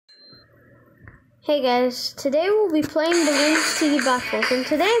Hey guys, today we'll be playing Bloons TD Battles, and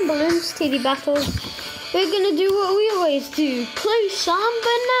today in Bloons TD Battles, we're gonna do what we always do, play some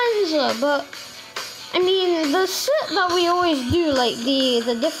Bonanza. But I mean, the shit that we always do, like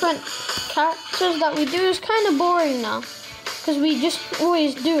the different characters that we do, is kind of boring now, because we just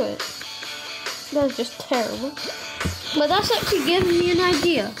always do it. That's just terrible. But that's actually giving me an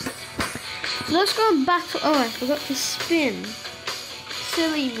idea. So let's go and battle. Oh, I forgot to spin.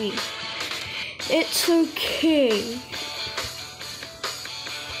 Silly me. It's okay.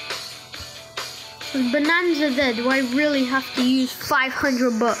 Is Bonanza there? Do I really have to use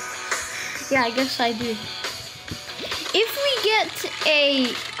 500 bucks? Yeah, I guess I do. If we get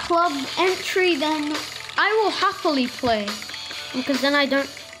a club entry, then I will happily play, because then I don't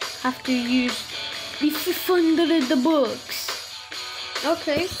have to use the 500 bucks.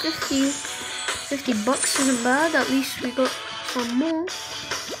 Okay, 50 bucks isn't bad. At least we got some more.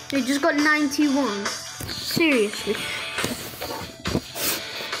 We just got 91. Seriously.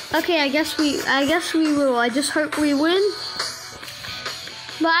 Okay, I guess we will. I just hope we win.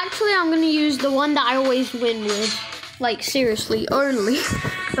 But actually, I'm gonna use the one that I always win with. Like, seriously, only.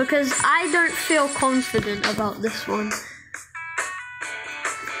 Because I don't feel confident about this one.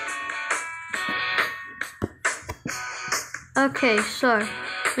 Okay, so I'm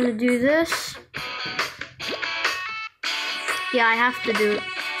gonna do this. Yeah, I have to do it.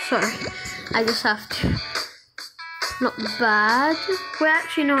 Sorry, I just have to. Not bad. Wait,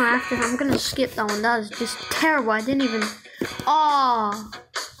 actually, no, I have to. I'm gonna skip that one. That was just terrible. I didn't even. Oh,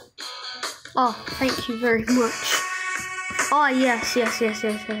 thank you very much. Oh, yes.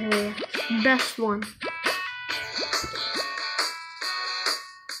 Best one.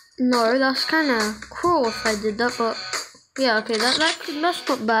 No, that's kind of cruel if I did that, but yeah, okay, that's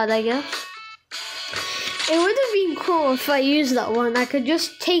not bad, I guess. It would have been cool if I used that one. I could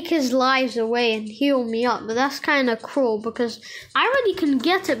just take his lives away and heal me up, but that's kind of cruel because I already can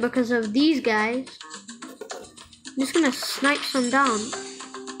get it because of these guys. I'm just gonna snipe some down.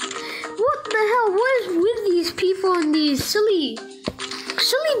 What the hell? What is with these people and these silly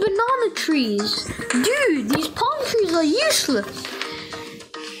banana trees? Dude, these palm trees are useless.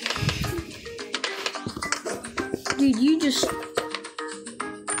 Dude, you just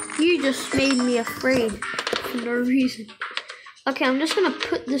made me afraid for no reason. Okay, I'm just gonna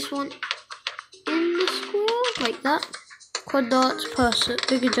put this one in the square like that. Quad darts, Parsatube,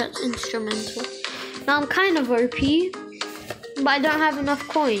 bigger jets, instrumental. Now I'm kind of OP, but I don't have enough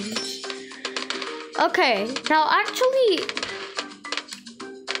coins. Okay, now actually,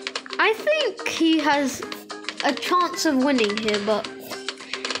 I think he has a chance of winning here, but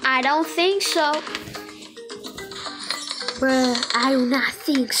I don't think so. Bruh, I do not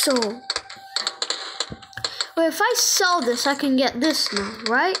think so. Well, if I sell this, I can get this now,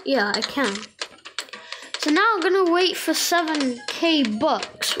 right? Yeah, I can. So now I'm gonna wait for 7k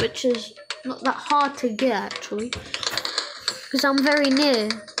bucks, which is not that hard to get, actually. Because I'm very near.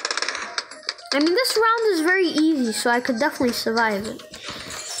 I mean, this round is very easy, so I could definitely survive it.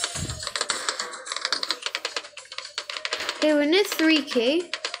 Okay, we're near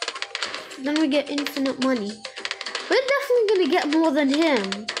 3k. Then we get infinite money. We're definitely gonna get more than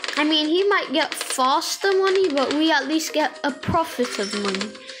him. I mean, he might get faster money, but we at least get a profit of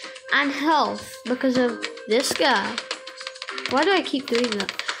money. And health, because of this guy. Why do I keep doing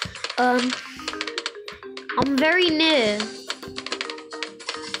that? I'm very near.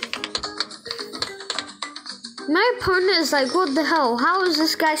 My opponent is like, what the hell? How is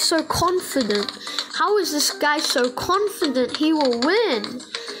this guy so confident? How is this guy so confident he will win?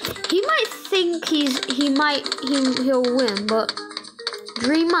 He might think he'll win, but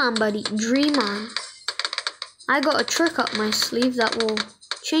dream on, buddy, dream on. I got a trick up my sleeve that will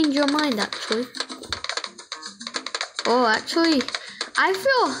change your mind, actually. Oh, actually, I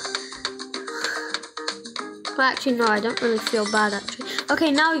feel. Well, actually, no, I don't really feel bad, actually.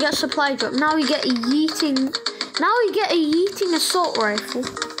 Okay, now we get supply drop. Now we get a yeeting. Now we get a yeeting assault rifle.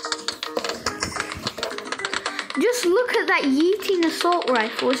 Just look at that yeeting assault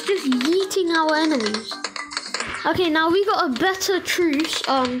rifle. It's just yeeting our enemies. Okay, now we got a better truce.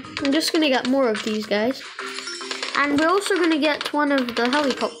 I'm just gonna get more of these guys. And we're also gonna get one of the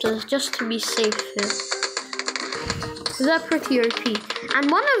helicopters just to be safe here. They're pretty OP. And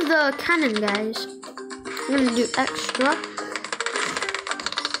one of the cannon guys. I'm gonna do extra.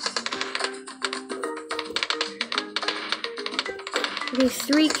 Okay,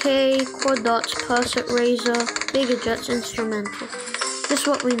 3k, quad dots, Parsatube, razor, bigger jets, instrumental. This is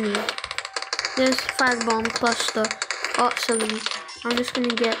what we need. There's fag bomb, cluster, artillery. I'm just gonna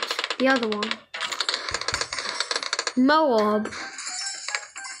get the other one. Moab.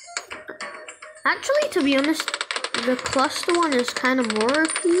 Actually, to be honest, the cluster one is kind of more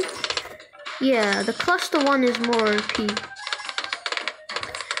OP. Yeah, the cluster one is more OP.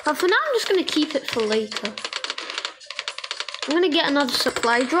 But for now, I'm just going to keep it for later. I'm going to get another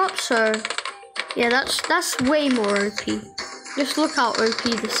supply drop, so yeah, that's way more OP. Just look how OP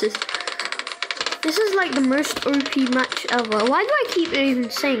this is. This is like the most OP match ever. Why do I keep even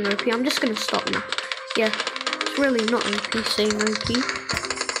saying OP? I'm just going to stop now. Yeah, it's really not OP saying OP.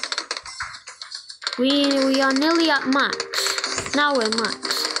 We are nearly at max. Now we're max.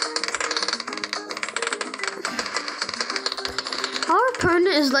 Our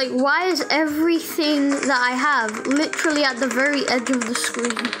opponent is like, why is everything that I have literally at the very edge of the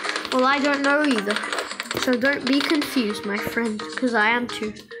screen? Well, I don't know either. So don't be confused, my friend, because I am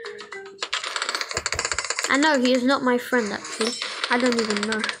too. I know he is not my friend, actually. I don't even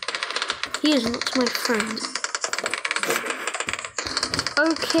know. He is not my friend.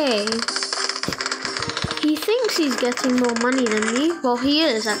 Okay. He thinks he's getting more money than me. Well, he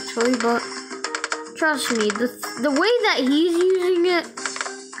is, actually, but trust me, the way that he's using it,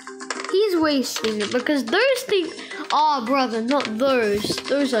 he's wasting it, because those things, oh brother, not those.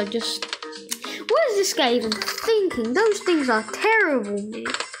 Those are just, what is this guy even thinking? Those things are terrible, man.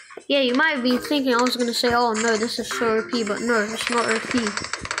 Yeah, you might be thinking I was going to say, oh no, this is so OP, but no, it's not OP.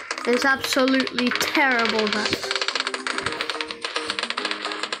 It's absolutely terrible, that.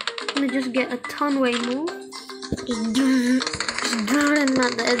 I'm going to just get a ton way more. Just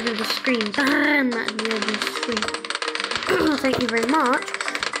at the edge of the screen. At the edge of the screen. Thank you very much.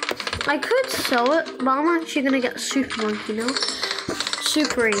 I could sell it, but I'm actually going to get a super monkey now.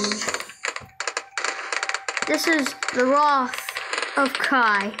 Super range. This is the Wrath of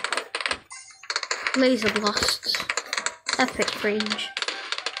Kai. Laser blasts. Epic range.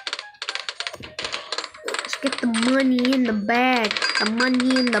 Let's get the money in the bag. The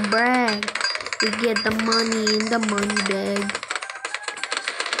money in the bag. We get the money in the money bag.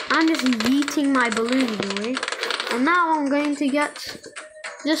 I'm just yeeting my balloons away. And now I'm going to get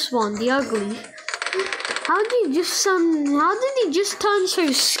this one, the ugly. How did he just turn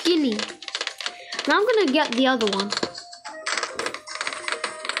so skinny? Now I'm gonna get the other one.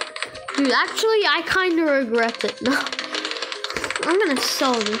 Dude, actually, I kind of regret it now. I'm gonna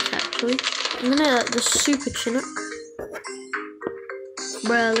sell this, actually. I'm gonna let the super Chinook.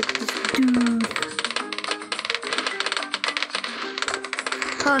 Bruh, look at this dude.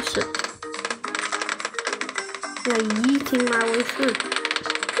 Parsatube. Yeah, yeeting my way through.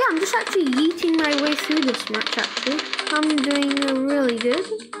 Yeah, I'm just actually yeeting my way through this match, actually. I'm doing really good.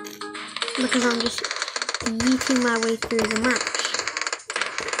 Because I'm just yeeting my way through the match.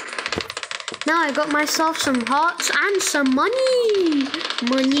 Now I got myself some hearts and some money.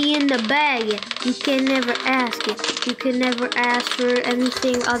 Money in the bag. You can never ask it. You can never ask for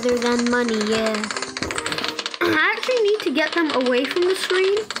anything other than money, yeah. I actually need to get them away from the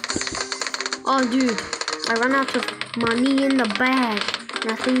screen. Oh, dude. I ran out of money in the bag.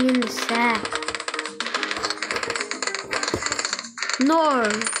 Nothing in the sack. No.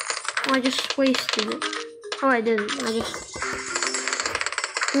 I just wasted it. Oh, I didn't. I just...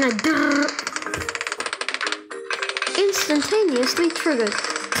 instantaneously triggered.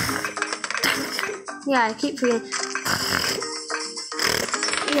 Yeah, I keep forgetting.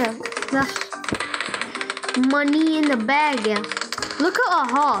 Yeah, that's money in the bag, yeah. Look at our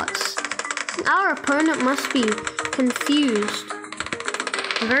hearts. Our opponent must be confused.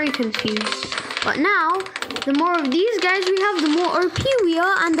 Very confused. But now, the more of these guys we have, the more OP we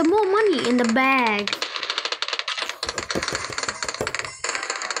are, and the more money in the bag.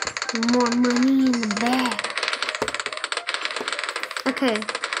 More money in the bag. Okay,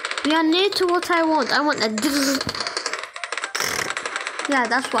 we are near to what I want. I want a... yeah,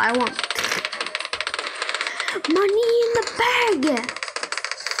 that's what I want. Money in the bag.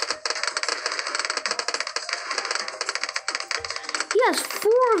 Yes,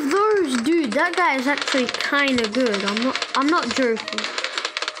 4 of those, dude. That guy is actually kind of good. I'm not joking.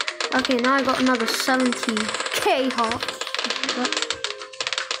 Okay, now I got another 70k hearts.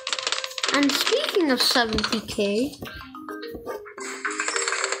 And speaking of 70k,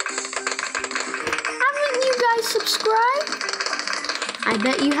 haven't you guys subscribed? I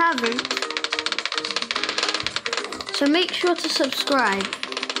bet you haven't. So make sure to subscribe,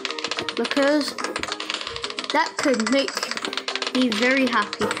 because that could make me very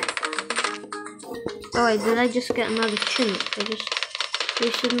happy. Oh wait, did I just get another Chinook? I just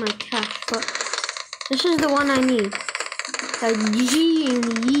wasted my cash, but this is the one I need. A G and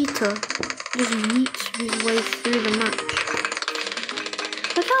Yeeter just yeets his way through the match.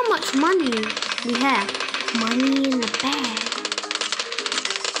 Look how much money we have. Money in the bag.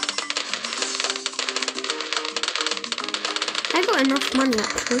 I got enough money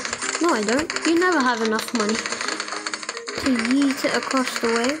actually. No, I don't. You never have enough money to yeet it across the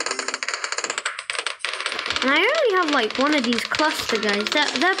way. And I only have like one of these cluster guys.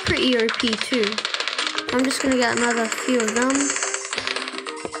 They're pretty OP too. I'm just gonna get another few of them.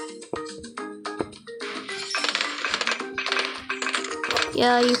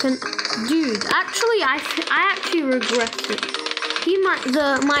 Yeah, you can, dude. Actually, I actually regret it.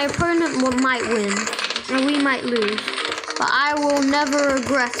 My opponent might win, and we might lose, but I will never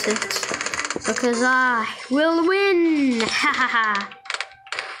regret it because I will win. Ha ha ha!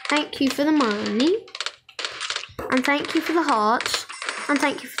 Thank you for the money, and thank you for the hearts, and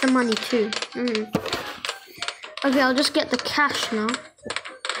thank you for the money too. Okay, I'll just get the cash now.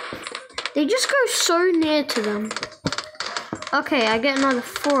 They just go so near to them. Okay, I get another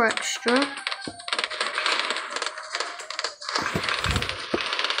 4 extra.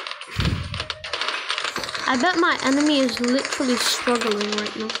 I bet my enemy is literally struggling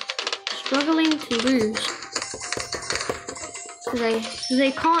right now. Struggling to lose.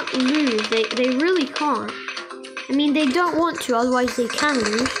 They can't lose. They really can't. I mean, they don't want to, otherwise they can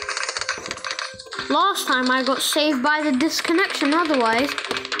lose. Last time I got saved by the disconnection, otherwise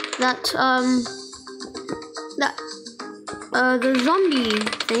the zombie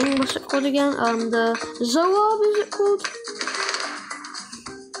thing, what's it called again? The Zoab, is it called?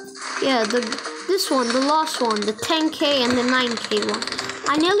 Yeah, this one, the last one, the 10k and the 9k one.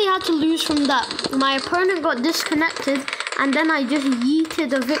 I nearly had to lose from that. My opponent got disconnected, and then I just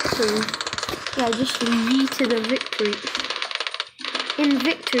yeeted a victory. Yeah, I just yeeted a victory. In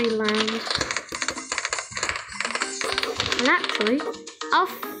victory land. And actually, I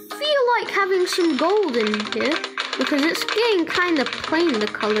feel like having some gold in here, because it's getting kind of plain, the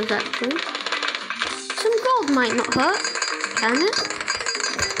colors actually. Some gold might not hurt, can it?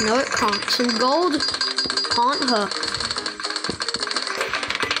 No, it can't. Some gold can't hurt.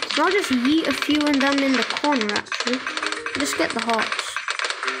 I'll just yeet a few of them in the corner actually. Just get the hearts.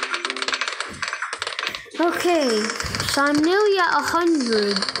 Okay, so I'm nearly at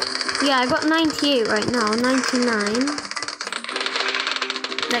 100. Yeah, I got 98 right now, 99.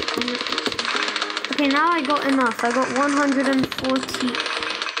 Okay, now I got enough. I got 140.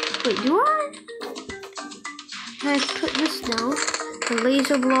 Wait, do I? I put this down. The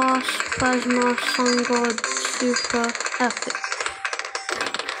laser blast, plasma, sun god, super epic.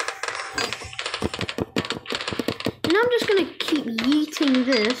 And I'm just gonna keep yeeting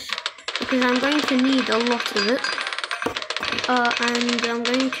this because I'm going to need a lot of it. And I'm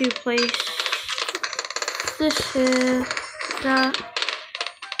going to place this here, that,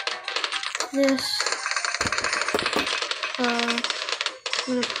 this. I'm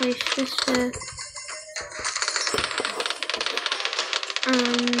gonna place this here,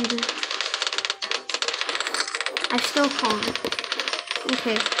 and I still can't.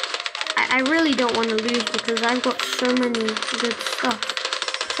 Okay, I really don't want to lose because I've got so many good stuff,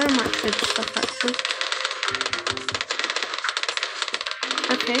 so much good stuff actually.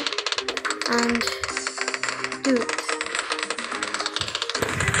 Okay, and do it.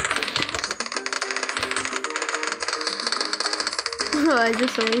 Oh, I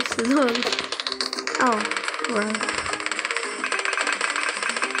just wasted those. Oh, well.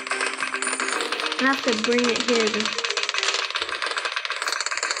 I have to bring it here then.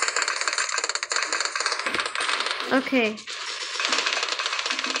 Okay.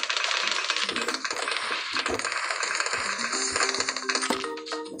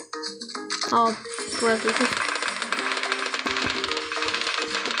 Oh, well, this is...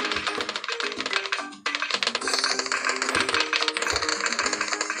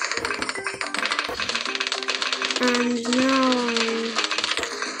 And now...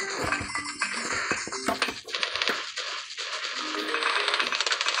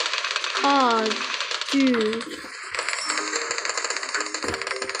 Oh, dude.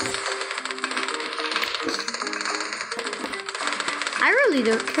 I really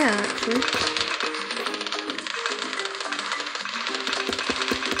don't care, actually.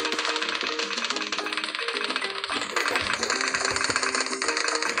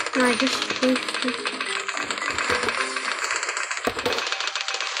 No, I just wasted.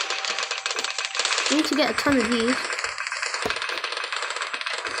 I need to get a ton of these.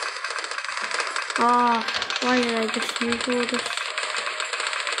 Oh, why did I just use all this?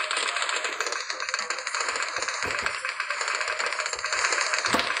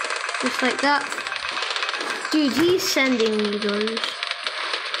 Just like that. Dude, he's sending me those.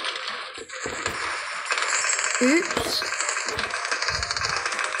 Oops.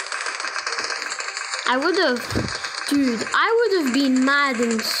 I would have, dude, I would have been mad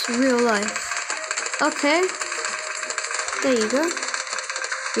in real life. Okay. There you go.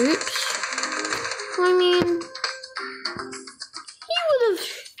 Oops. I mean,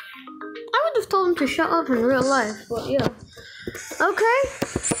 I would have told him to shut up in real life, but yeah. Okay.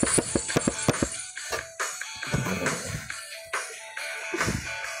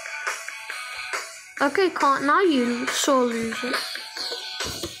 Okay, can't now you sore loser.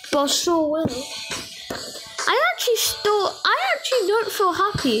 But sore winner. I actually don't feel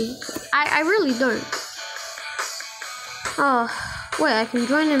happy. I really don't. Oh, wait, I can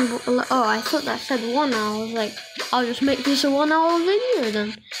join in. Oh, I thought that said 1 hour. I was like, I'll just make this a 1 hour video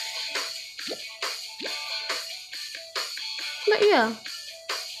then. But yeah.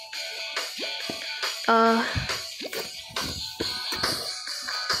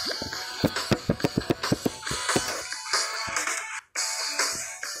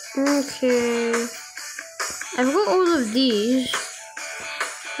 Okay. I've got all of these.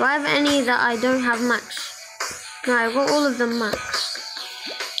 Do I have any that I don't have max? No, I've got all of them max.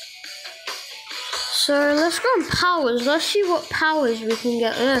 So let's go on powers. Let's see what powers we can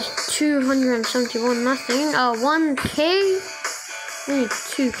get. There's 271, nothing. 1k. I need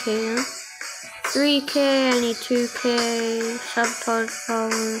 2k now. 3k, I need 2k. Sabotage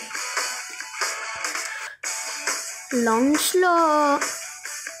powers. Long slot.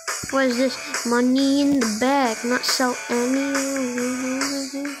 What is this? Money in the bag, not sell any.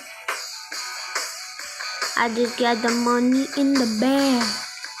 I just got the money in the bag.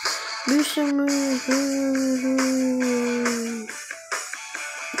 Do some.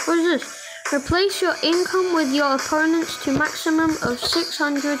 What is this? Replace your income with your opponent's to maximum of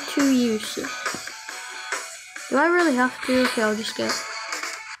 602 uses. Do I really have to? Okay, I'll just get it.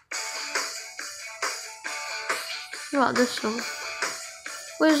 What about this one?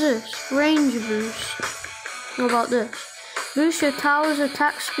 What is this? Range boost. What about this? Boost your tower's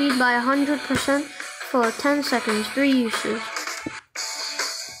attack speed by 100% for 10 seconds. 3 uses.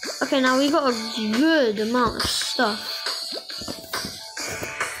 Okay, now we got a good amount of stuff.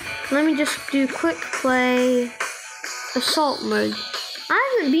 Let me just do quick play. Assault mode.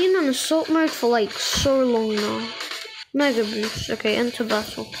 I haven't been on assault mode for like so long now. Mega boost. Okay, enter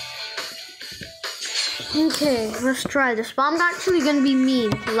battle. Okay, let's try this. But I'm actually gonna be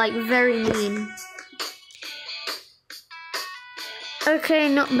mean, like very mean. Okay,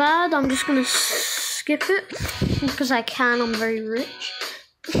 not bad. I'm just gonna skip it because I can. I'm very rich.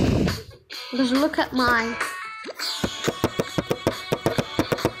 Just look at my.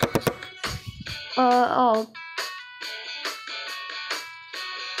 Oh.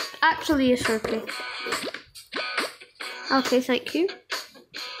 Actually, it's okay. Okay, thank you.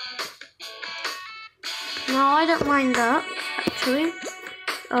 No, I don't mind that, actually.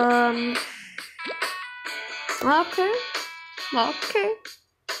 Okay.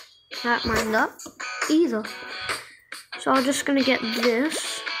 I don't mind that either. So I'm just gonna get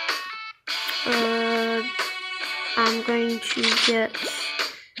this. I'm going to get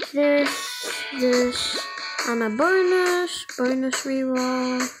this, and a bonus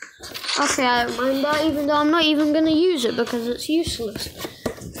reroll. Okay, I don't mind that, even though I'm not even gonna use it because it's useless.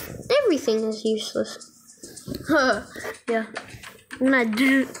 Everything is useless. Yeah. I'm gonna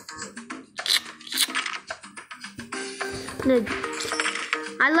do. No.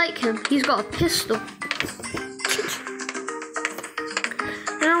 I like him. He's got a pistol.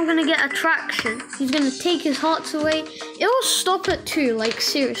 Then I'm gonna get attraction. He's gonna take his hearts away. It'll stop at 2. Like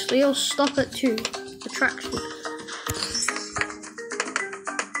seriously, it'll stop at 2. Attraction.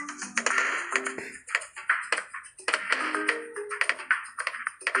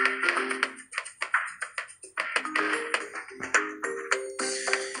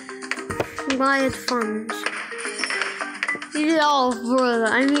 Wired funds. Oh, brother.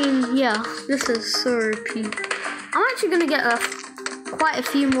 I mean, yeah, this is so OP. I'm actually gonna get quite a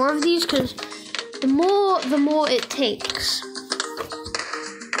few more of these because the more it takes.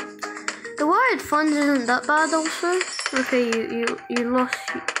 The wired funds isn't that bad, also. Okay, you lost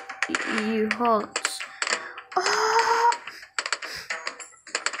you hearts. Oh.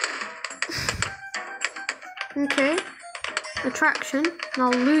 Okay, attraction. And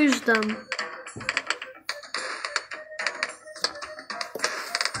I'll lose them.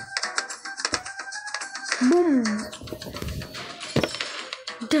 Boom.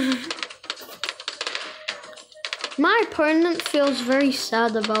 My opponent feels very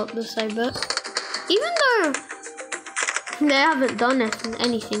sad about this, I bet. Even though they haven't done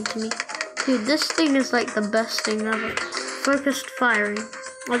anything to me. Dude, this thing is like the best thing ever. Focused firing.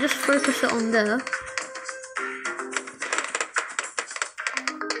 I'll just focus it on there.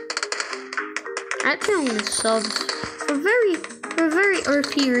 Actually, I'm gonna sell this for a very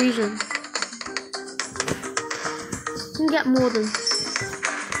OP reason. can get more than.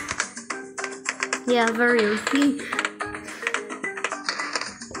 Yeah, very OP.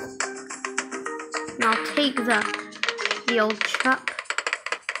 Now take that, the old chap.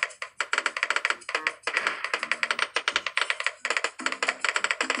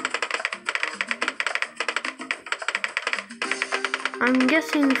 I'm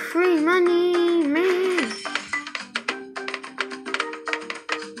getting free money, man.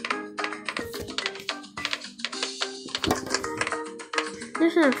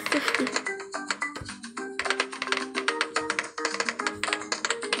 This is a 50.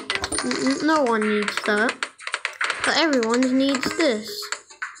 No one needs that, but everyone needs this.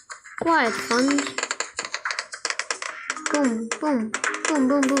 Quiet funds. Boom, boom, boom,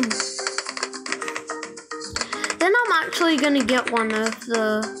 boom, boom. Then I'm actually gonna get one of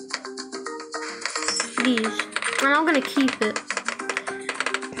these, and I'm gonna keep it.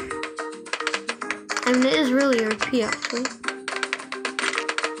 I mean, it is really OP actually.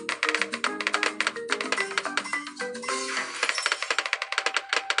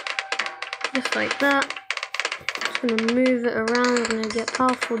 Just like that. Just gonna move it around. I'm gonna get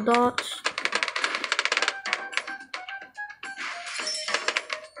powerful dots.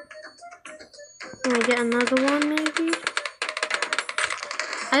 Can I get another one maybe?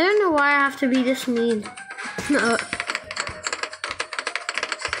 I don't know why I have to be this mean. No.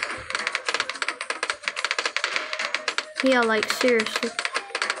 Yeah, like seriously.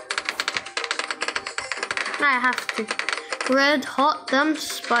 I have to. Red hot them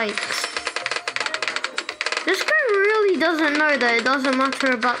spikes. This guy really doesn't know that it doesn't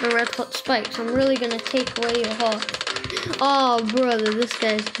matter about the red hot spikes. I'm really gonna take away your heart. Oh brother, this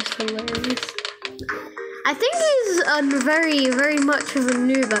guy is just hilarious. I think he's a very much of a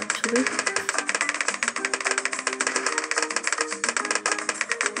noob actually.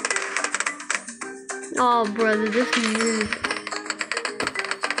 Oh brother, this noob.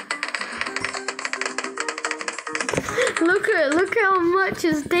 Look how much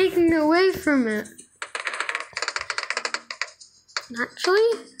is taken away from it.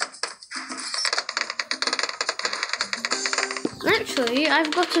 Actually,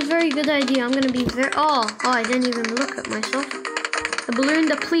 I've got a very good idea. I'm gonna be oh, I didn't even look at myself. The balloon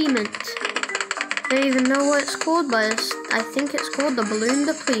deployment. I don't even know what it's called, but I think it's called the balloon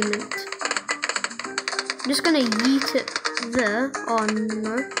deployment. I'm just gonna yeet it there. Oh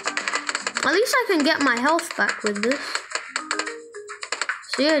no. At least I can get my health back with this.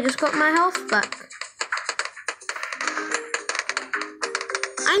 So yeah, I just got my health back.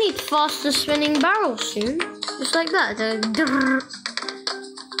 I need faster spinning barrels soon. Just like that.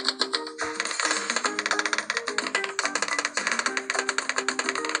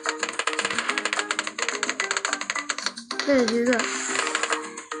 Gonna do that.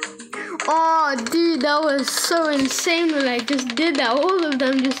 Oh dude, that was so insane when I just did that. All of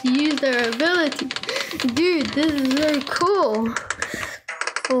them just used their ability. Dude, this is very cool.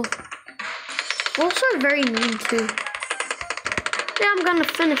 Cool. Also very mean too. Yeah, I'm gonna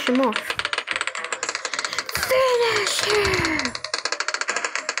finish him off. Finish him!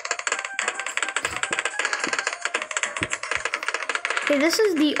 Okay, this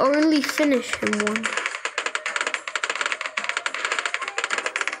is the only finish him one.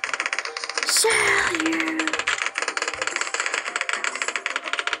 Sell you!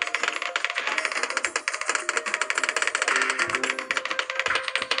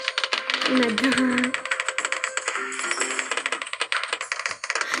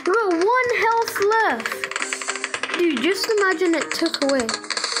 You got 1 health left. Dude, just imagine it took away.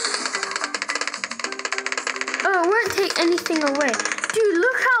 Oh, it won't take anything away. Dude,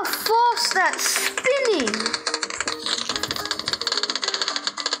 look how fast that's spinning.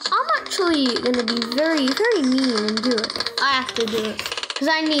 I'm actually gonna be very mean and do it. I have to do it. Because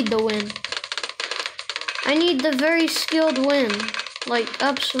I need the win. I need the very skilled win. Like,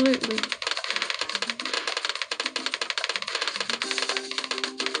 absolutely.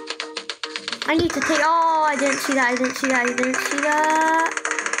 I need to take. Oh, I didn't see that. I didn't see that. I didn't see that.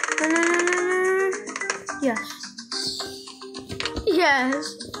 No. Yes.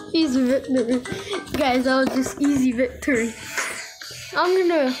 Yes. Easy victory. Guys, that was just easy victory. I'm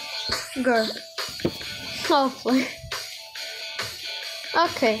gonna go. I'll play.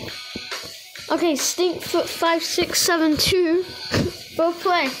 Okay. Okay, Stinkfoot 5672. Go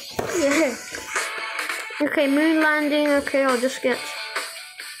play. Yeah. Okay, moon landing. Okay, I'll just get.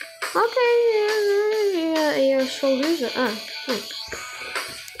 Okay, yeah, so lose it. Oh, thanks.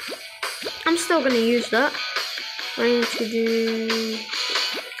 I'm still gonna use that. I'm going to do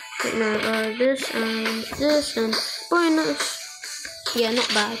this and bonus. Yeah, not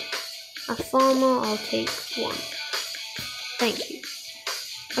bad. A farmer, I'll take 1. Thank you.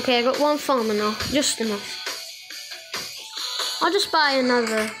 Okay, I got one farmer now. Just enough. I'll just buy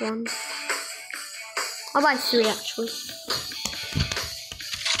another one. I'll buy 3 actually.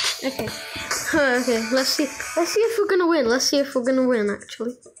 Okay. Okay, let's see if we're gonna win. Let's see if we're gonna win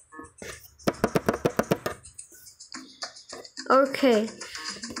actually. Okay.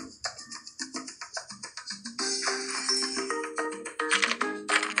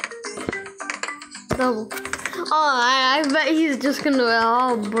 Double. Oh, I bet he's just gonna,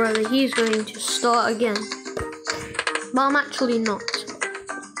 oh brother, he's going to start again. But I'm actually not.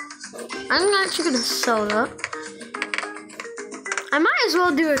 I'm actually gonna sell that. I might as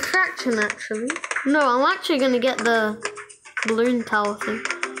well do attraction actually. No, I'm actually gonna get the balloon tower thing.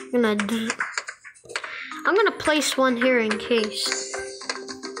 I'm gonna place one here in case.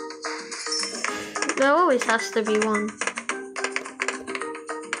 There always has to be one.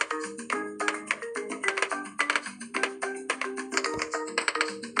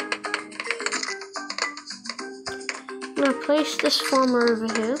 I'm gonna place this farmer over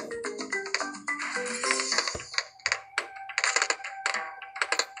here.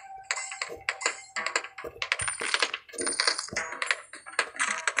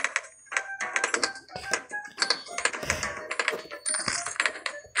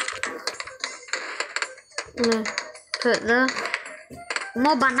 I'm gonna put the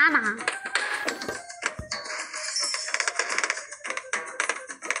more banana.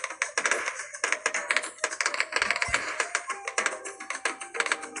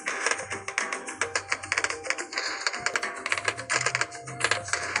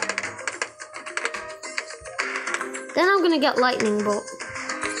 Then I'm gonna get lightning bolt.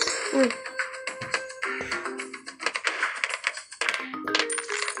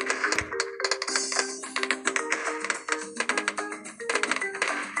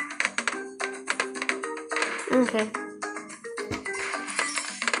 Okay.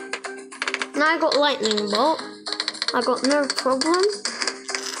 Now I got lightning bolt. I got no problem.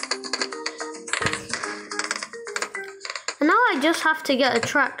 And now I just have to get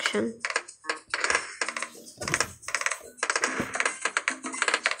attraction.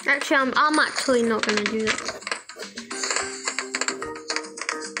 Actually, I'm actually not gonna do that.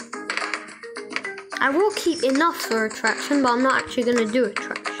 I will keep enough for attraction, but I'm not actually gonna do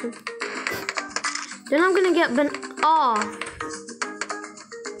attraction. Then I'm gonna get oh.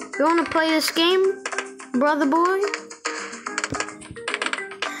 You wanna play this game, brother boy?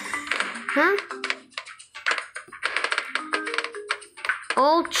 Huh?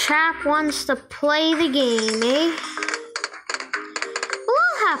 Old chap wants to play the game, eh? Well,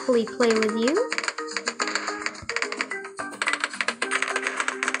 I'll happily play with you.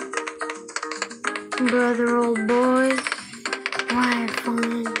 Brother, old boy.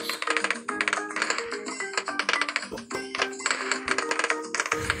 Wirephones.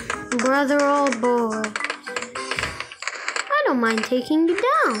 Brother, old boy. I don't mind taking you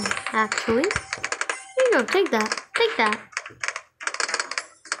down, actually. Here you go, take that. Take that.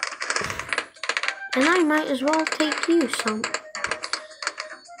 And I might as well take you some.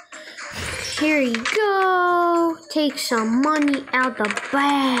 Here you go. Take some money out the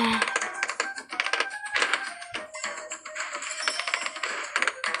bag.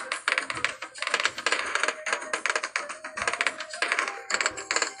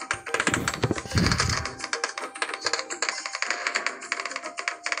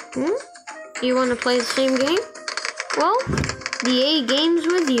 You want to play the same game? Well, the A game's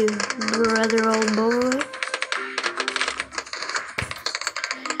with you, brother, old boy.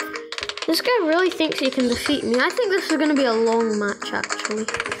 This guy really thinks he can defeat me. I think this is going to be a long match, actually.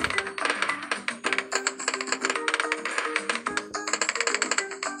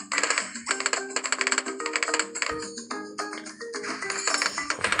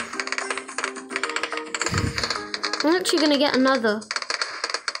 I'm actually going to get another.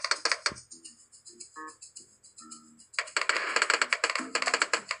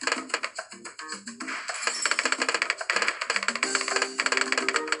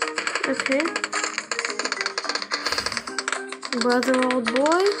 Okay. Brother, old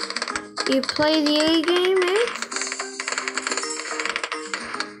boy, you play the A game, eh?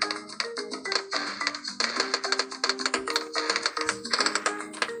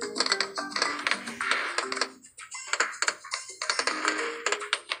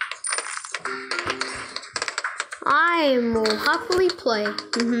 I will happily play.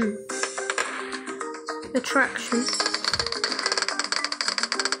 Attraction.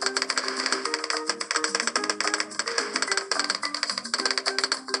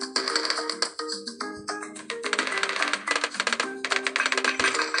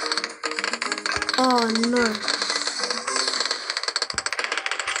 Oh no.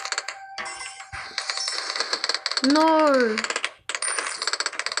 No.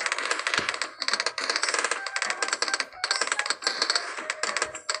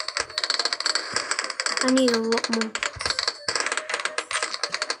 I need a lot more.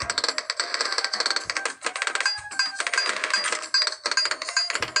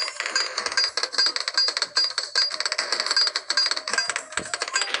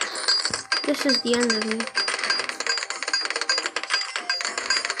 This is the end of me.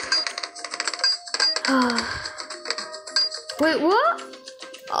 Wait, what?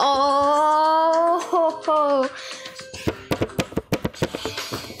 Oh.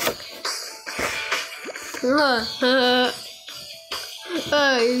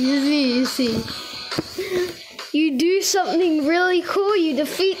 You see. You do something really cool, you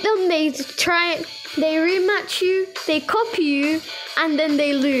defeat them, they rematch you, they copy you, and then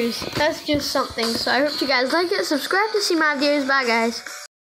they lose. That's just something. So I hope you guys like it. Subscribe to see my videos. Bye, guys.